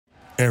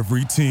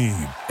Every team,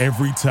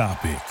 every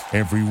topic,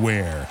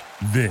 everywhere.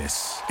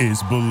 This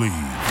is Believe.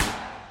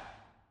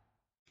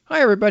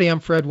 Hi, everybody. I'm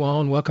Fred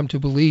Wall, and welcome to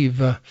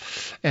Believe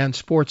and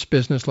Sports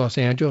Business Los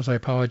Angeles. I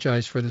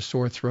apologize for the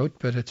sore throat,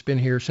 but it's been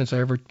here since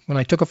when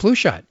I took a flu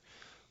shot,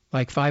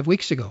 like 4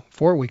 weeks ago,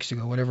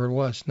 whatever it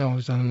was. No, it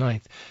was on the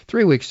 9th.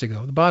 3 weeks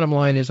ago. The bottom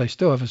line is I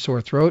still have a sore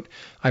throat.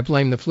 I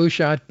blame the flu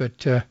shot,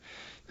 but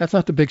that's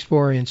not the big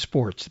story in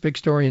sports. The big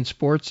story in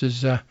sports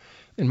is,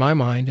 in my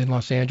mind, in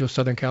Los Angeles,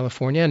 Southern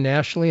California, and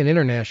nationally and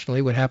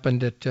internationally, what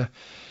happened at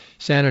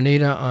Santa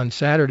Anita on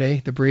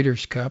Saturday, the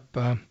Breeders' Cup.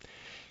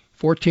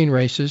 14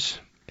 races.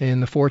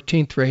 In the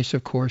 14th race,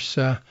 of course,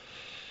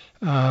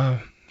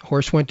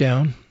 horse went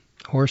down.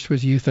 Horse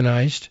was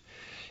euthanized,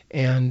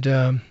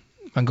 and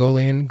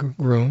Mongolian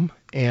groom.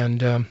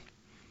 And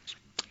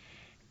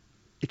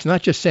it's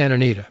not just Santa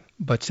Anita,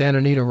 but Santa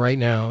Anita right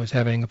now is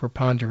having a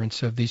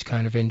preponderance of these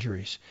kind of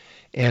injuries.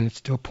 And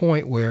it's to a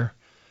point where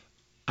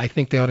I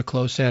think they ought to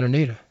close Santa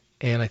Anita.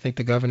 And I think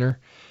the governor,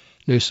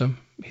 Newsom,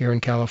 here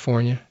in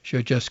California,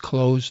 should just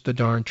close the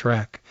darn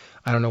track.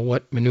 I don't know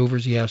what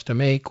maneuvers he has to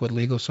make, what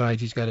legal sides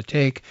he's got to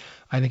take.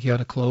 I think he ought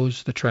to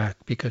close the track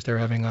because they're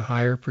having a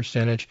higher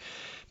percentage.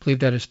 I believe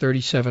that is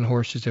 37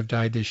 horses have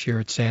died this year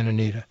at Santa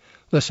Anita.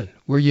 Listen,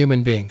 we're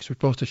human beings. We're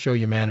supposed to show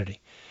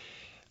humanity.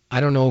 I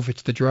don't know if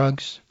it's the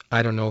drugs.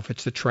 I don't know if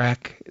it's the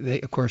track.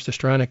 Of course, the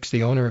Stronach,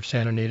 the owner of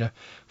Santa Anita,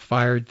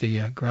 fired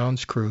the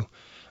grounds crew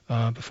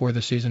before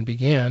the season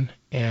began,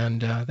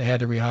 and they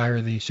had to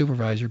rehire the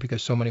supervisor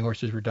because so many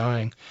horses were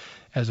dying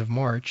as of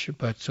March.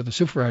 So the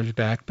supervisor's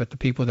back, but the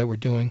people that were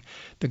doing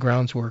the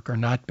grounds work are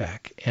not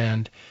back.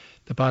 And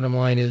the bottom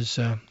line is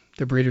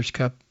the Breeders'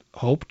 Cup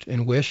hoped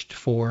and wished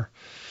for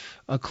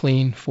a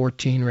clean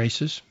 14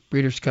 races.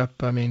 Breeders' Cup,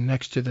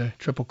 next to the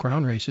Triple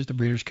Crown races, the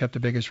Breeders' Cup,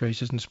 the biggest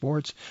races in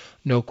sports,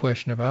 no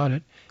question about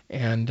it.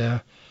 And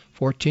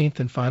 14th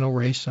and final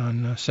race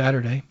on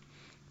Saturday.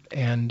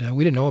 And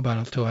we didn't know about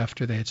it until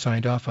after they had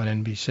signed off on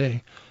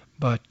NBC.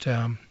 But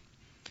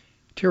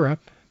tear up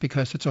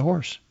because it's a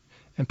horse.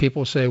 And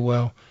people say,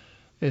 well,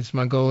 it's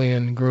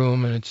Mongolian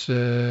groom and it's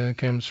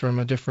comes from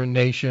a different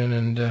nation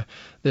and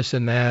this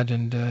and that,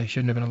 and he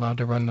shouldn't have been allowed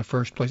to run in the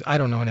first place. I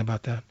don't know anything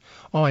about that.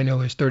 All I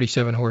know is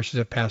 37 horses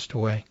have passed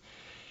away.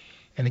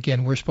 And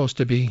again, we're supposed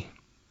to be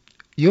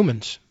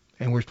humans,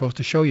 and we're supposed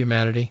to show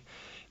humanity,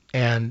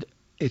 and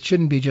it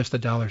shouldn't be just a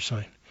dollar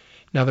sign.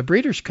 Now, the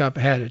Breeders' Cup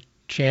had a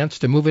chance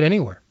to move it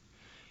anywhere,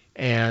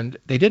 and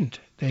they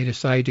didn't. They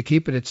decided to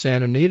keep it at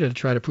Santa Anita to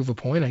try to prove a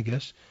point, I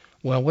guess.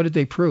 Well, what did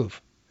they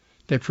prove?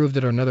 They proved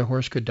that another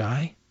horse could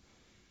die?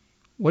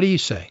 What do you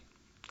say?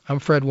 I'm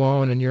Fred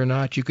Wallen, and you're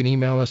not. You can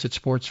email us at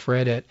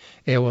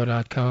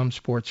sportsfred@aol.com,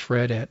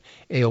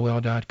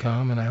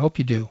 sportsfred@aol.com, and I hope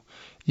you do.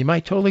 You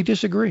might totally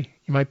disagree.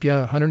 You might be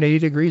 180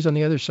 degrees on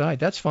the other side.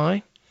 That's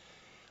fine.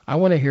 I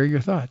want to hear your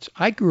thoughts.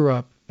 I grew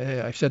up,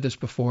 I've said this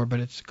before, but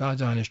it's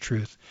God's honest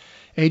truth.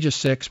 Age of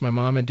 6, my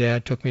mom and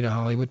dad took me to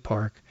Hollywood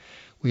Park.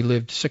 We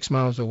lived 6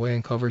 miles away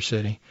in Culver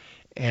City,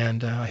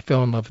 and I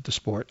fell in love with the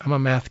sport. I'm a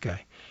math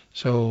guy,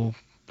 so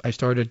I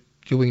started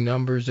doing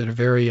numbers at a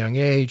very young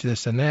age,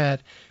 this and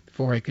that,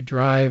 before I could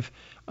drive,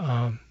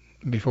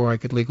 before I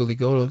could legally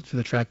go to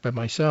the track by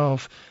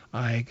myself.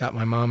 I got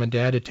my mom and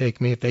dad to take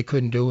me. If they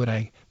couldn't do it,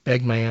 I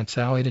begged my Aunt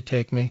Sally to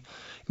take me.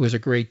 It was a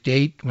great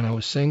date when I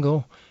was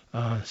single.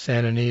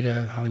 Santa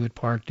Anita, Hollywood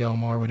Park, Del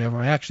Mar, whatever.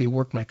 I actually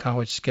worked my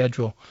college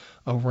schedule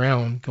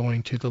around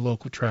going to the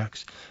local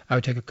tracks. I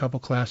would take a couple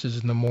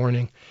classes in the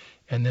morning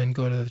and then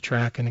go to the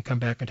track and then come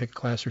back and take a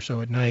class or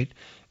so at night.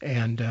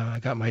 And I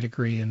got my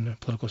degree in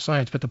political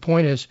science. But the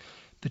point is,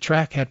 the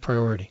track had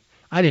priority.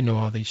 I didn't know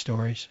all these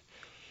stories.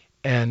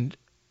 And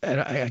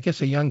I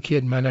guess a young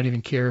kid might not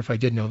even care if I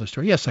did know the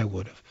story. Yes, I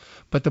would have.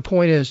 But the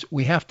point is,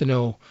 we have to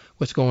know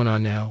what's going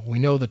on now. We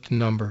know that the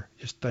number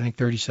is, I think,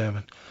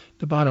 37.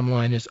 The bottom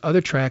line is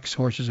other tracks,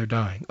 horses are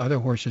dying. Other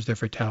horses, they're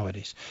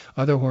fatalities.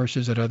 Other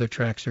horses at other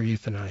tracks are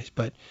euthanized.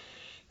 But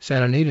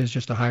Santa Anita is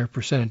just a higher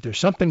percentage. There's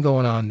something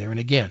going on there.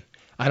 And again,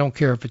 I don't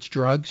care if it's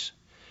drugs.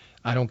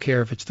 I don't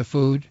care if it's the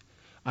food.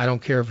 I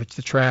don't care if it's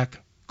the track.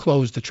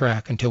 Close the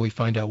track until we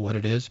find out what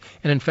it is.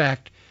 And in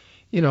fact,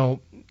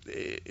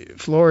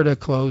 Florida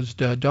closed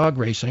dog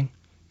racing.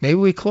 Maybe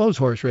we close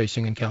horse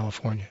racing in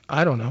California.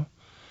 I don't know.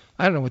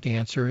 I don't know what the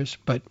answer is,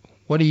 but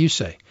what do you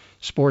say?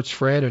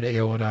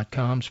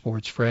 SportsFred@AOL.com,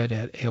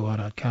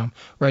 SportsFred@AOL.com,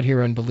 right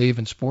here on Believe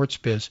in Sports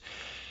Biz.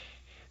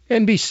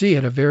 NBC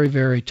had a very,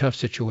 very tough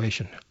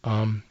situation.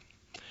 A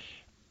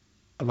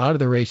lot of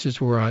the races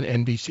were on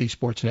NBC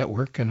Sports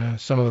Network,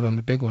 and some of them,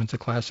 the big ones, the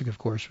Classic, of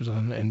course, was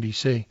on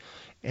NBC.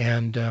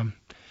 And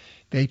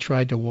they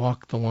tried to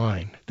walk the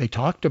line. They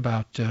talked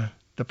about the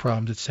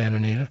problems at Santa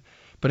Anita,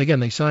 but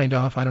again, they signed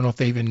off. I don't know if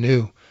they even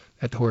knew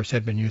that the horse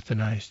had been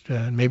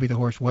euthanized. Maybe the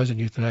horse wasn't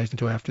euthanized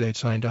until after they'd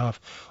signed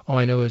off. All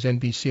I know is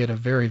NBC had a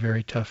very,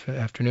 very tough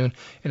afternoon,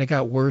 and it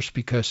got worse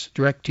because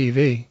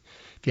DirecTV,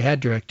 if you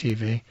had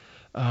DirecTV,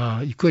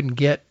 you couldn't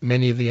get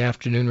many of the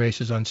afternoon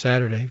races on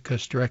Saturday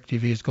because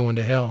DirecTV is going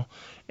to hell.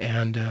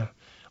 And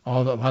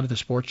a lot of the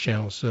sports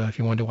channels. If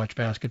you wanted to watch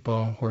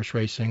basketball, horse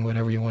racing,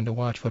 whatever you wanted to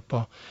watch,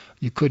 football,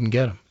 you couldn't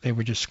get them. They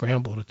were just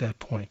scrambled at that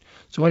point.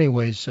 So,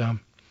 anyways,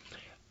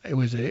 it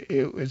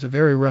was a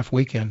very rough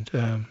weekend.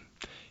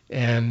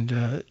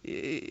 And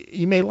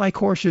you may like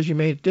horses, you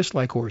may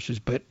dislike horses,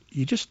 but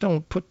you just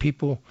don't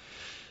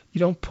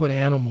put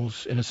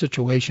animals in a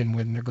situation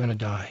when they're going to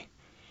die.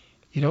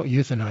 You don't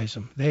euthanize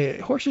them.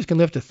 Horses can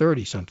live to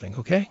 30 something,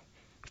 okay,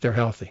 if they're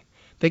healthy.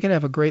 They can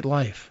have a great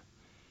life.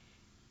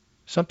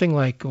 Something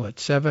like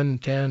 7,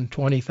 10,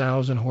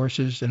 20,000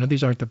 horses. I know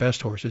these aren't the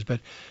best horses, but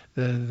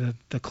the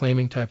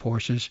claiming type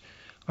horses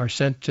are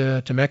sent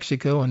to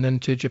Mexico and then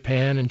to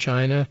Japan and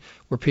China,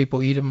 where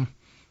people eat them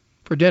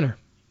for dinner.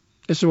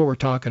 This is what we're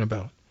talking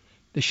about.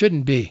 This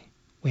shouldn't be.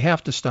 We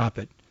have to stop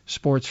it.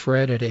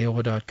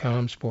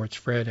 SportsFred@AOL.com,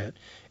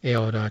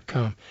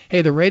 SportsFred@AOL.com.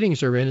 Hey, the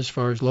ratings are in as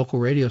far as local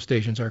radio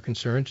stations are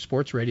concerned,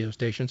 sports radio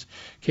stations.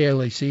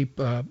 KLAC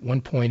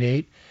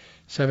 1.8,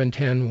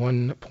 710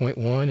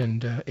 1.1,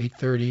 and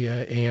 830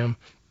 AM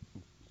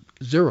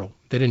 0.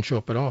 They didn't show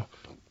up at all.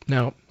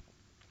 Now,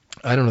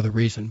 I don't know the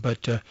reason,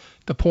 but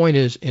the point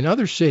is, in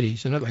other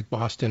cities, and like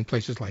Boston,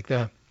 places like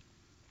that,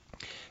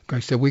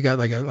 Greg said we got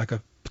like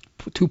a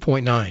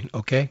 2.9,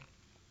 okay?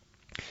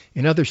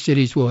 In other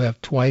cities, we'll have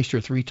twice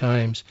or three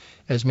times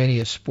as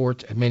many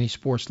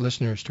sports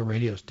listeners to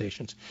radio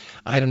stations.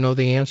 I don't know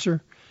the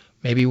answer.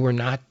 Maybe we're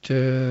not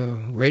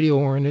radio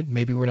oriented.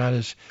 Maybe we're not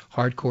as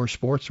hardcore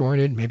sports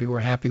oriented. Maybe we're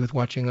happy with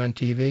watching on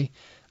TV.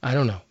 I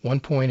don't know.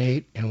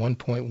 1.8 and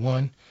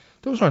 1.1.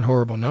 Those aren't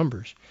horrible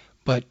numbers.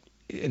 But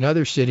in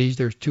other cities,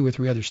 there's 2 or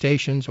 3 other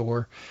stations,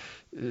 or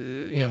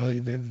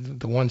the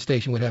one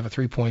station would have a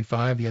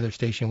 3.5, the other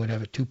station would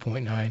have a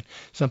 2.9,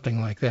 something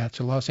like that.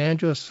 So Los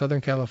Angeles, Southern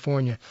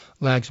California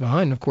lags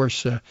behind. Of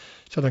course,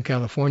 Southern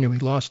California, we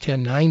lost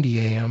 1090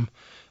 AM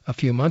a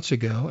few months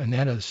ago, and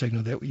that is a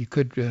signal that you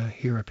could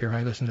hear up here.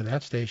 I listened to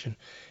that station,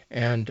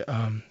 and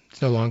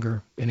it's no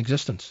longer in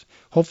existence.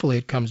 Hopefully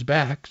it comes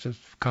back. So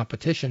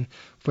competition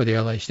for the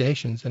LA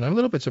stations, and I'm a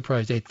little bit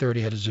surprised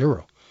 830 had a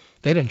 0.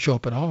 They didn't show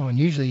up at all, and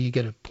usually you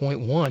get a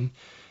 0.1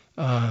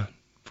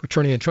 for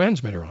turning the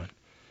transmitter on.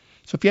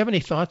 So if you have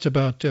any thoughts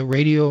about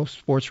radio,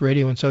 sports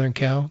radio in Southern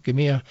Cal, give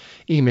me an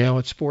email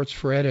at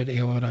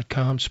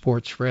sportsfred@aol.com,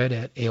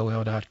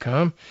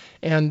 sportsfred@aol.com.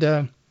 And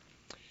if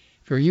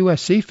you're a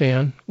USC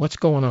fan, what's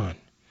going on?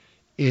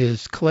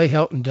 Is Clay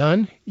Helton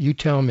done? You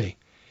tell me.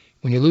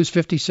 When you lose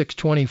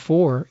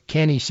 56-24,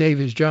 can he save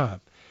his job?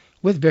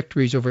 With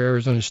victories over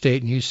Arizona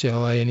State and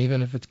UCLA, and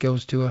even if it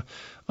goes to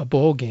a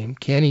bowl game,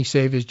 can he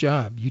save his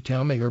job? You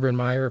tell me. Urban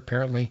Meyer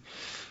apparently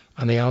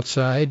on the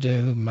outside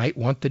might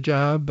want the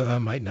job,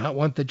 might not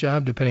want the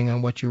job, depending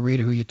on what you read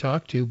or who you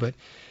talk to. But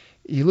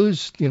you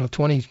lose,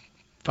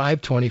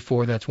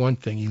 25-24, that's one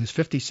thing. You lose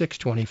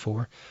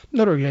 56-24.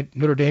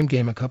 Notre Dame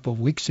game a couple of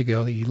weeks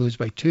ago that you lose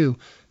by 2,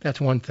 that's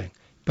one thing.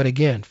 But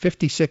again,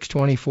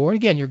 56-24.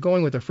 Again, you're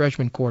going with a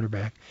freshman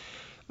quarterback,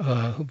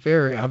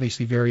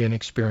 obviously very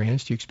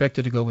inexperienced. You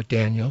expected to go with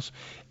Daniels,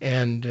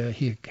 and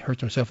he hurt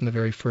himself in the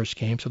very first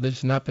game. So this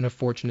has not been a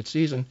fortunate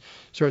season,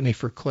 certainly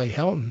for Clay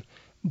Helton.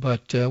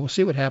 But we'll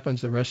see what happens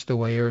the rest of the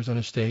way,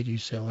 Arizona State,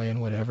 UCLA, and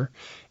whatever.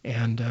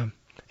 And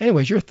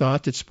anyways, your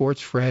thoughts at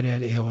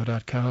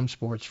sportsfred@aol.com,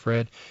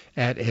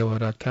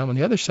 sportsfred@aol.com. On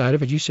the other side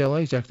of it,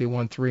 UCLA's actually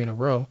won 3 in a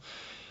row.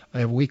 They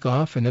have a week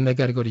off, and then they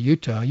got to go to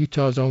Utah.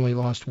 Utah's only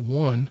lost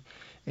 1,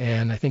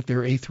 and I think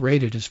they're 8th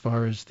rated as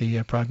far as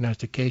the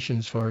prognostication,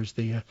 as far as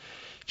the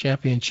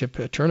championship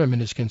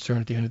tournament is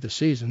concerned at the end of the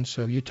season.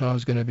 So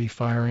Utah's going to be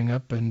firing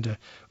up and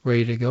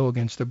ready to go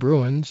against the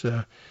Bruins.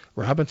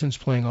 Robinson's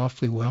playing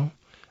awfully well.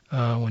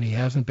 When he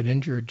hasn't been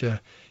injured,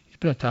 he's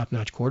been a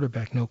top-notch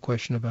quarterback, no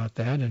question about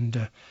that.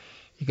 And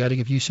you got to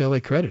give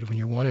UCLA credit. When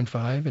you're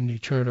 1-5 and you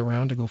turn it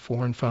around to go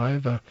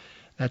 4-5,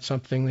 that's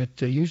something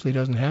that usually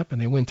doesn't happen.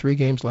 They win 3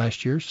 games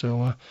last year,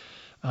 so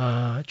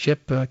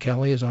Chip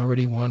Kelly has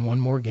already won 1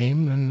 more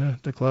game than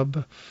the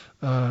club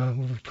were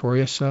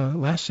victorious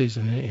last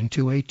season in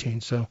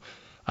 2018. So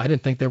I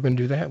didn't think they were going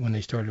to do that when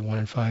they started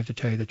 1-5, to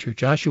tell you the truth.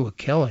 Joshua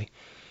Kelly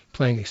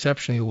playing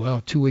exceptionally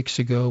well. 2 weeks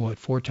ago,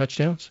 4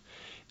 touchdowns.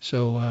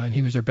 So and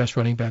he was their best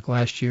running back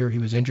last year. He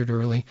was injured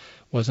early,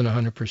 wasn't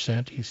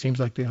 100%. He seems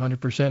like they're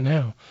 100%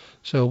 now.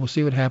 So we'll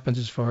see what happens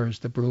as far as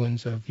the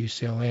Bruins of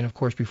UCLA. And, of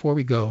course, before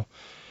we go,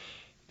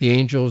 the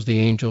Angels.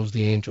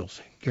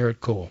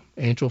 Garrett Cole,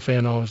 Angel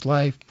fan all his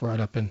life, brought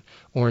up in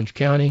Orange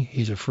County.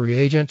 He's a free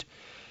agent.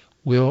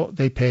 Will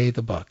they pay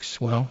the bucks?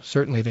 Well,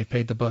 certainly they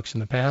paid the bucks in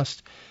the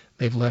past.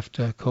 They've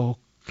left Cole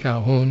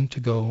Calhoun to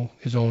go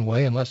his own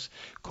way, unless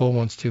Cole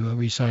wants to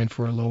re-sign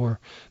for a lower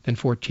than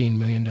 $14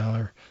 million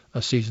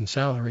a season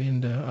salary.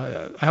 And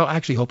I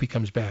actually hope he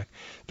comes back.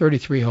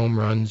 33 home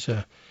runs,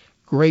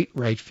 great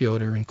right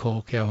fielder in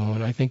Cole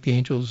Calhoun. I think the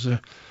Angels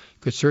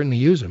could certainly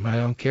use him. I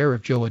don't care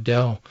if Joe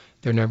Adell,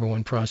 their number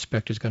 1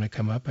 prospect, is going to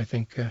come up. I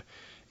think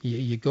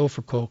you go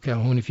for Cole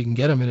Calhoun if you can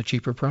get him at a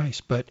cheaper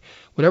price. But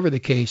whatever the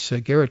case,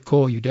 Garrett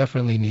Cole you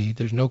definitely need.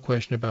 There's no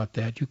question about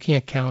that. You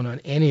can't count on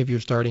any of your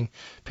starting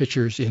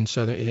pitchers in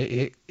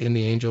the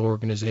Angel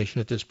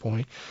organization at this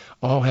point.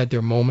 All had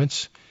their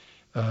moments,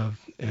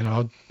 and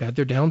all had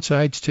their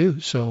downsides too.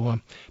 So,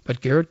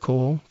 but Garrett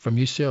Cole from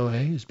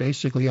UCLA is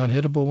basically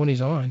unhittable when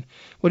he's on.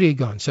 What had he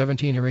gone?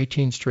 17 or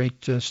 18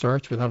 straight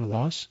starts without a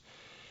loss.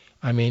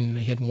 I mean,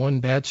 he had one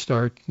bad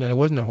start. Now, it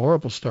wasn't a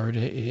horrible start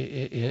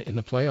in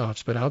the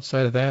playoffs, but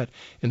outside of that,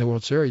 in the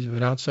World Series,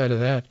 but outside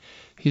of that,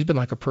 he's been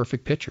like a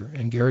perfect pitcher.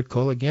 And Garrett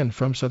Cole, again,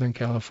 from Southern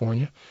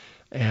California.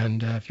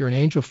 And if you're an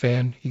Angel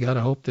fan, you got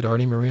to hope that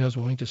Artie Moreno's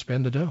willing to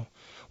spend the dough.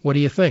 What do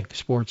you think?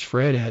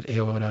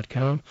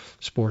 SportsFred@AOL.com,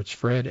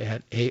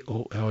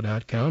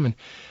 SportsFred@AOL.com. And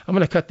I'm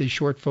going to cut these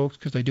short, folks,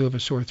 because I do have a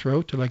sore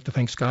throat. I'd like to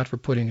thank Scott for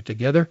putting it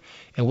together.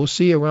 And we'll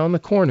see you around the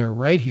corner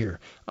right here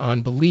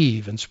on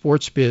Believe in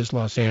Sports Biz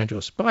Los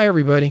Angeles. Bye,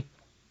 everybody.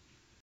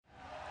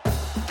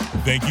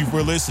 Thank you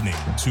for listening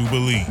to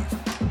Believe.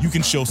 You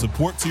can show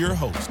support to your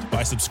host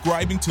by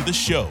subscribing to the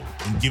show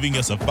and giving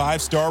us a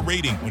 5-star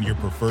rating on your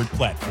preferred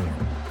platform.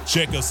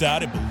 Check us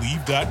out at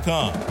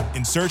Believe.com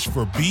and search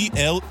for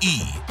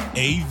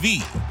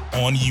BLEAV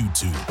on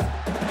YouTube.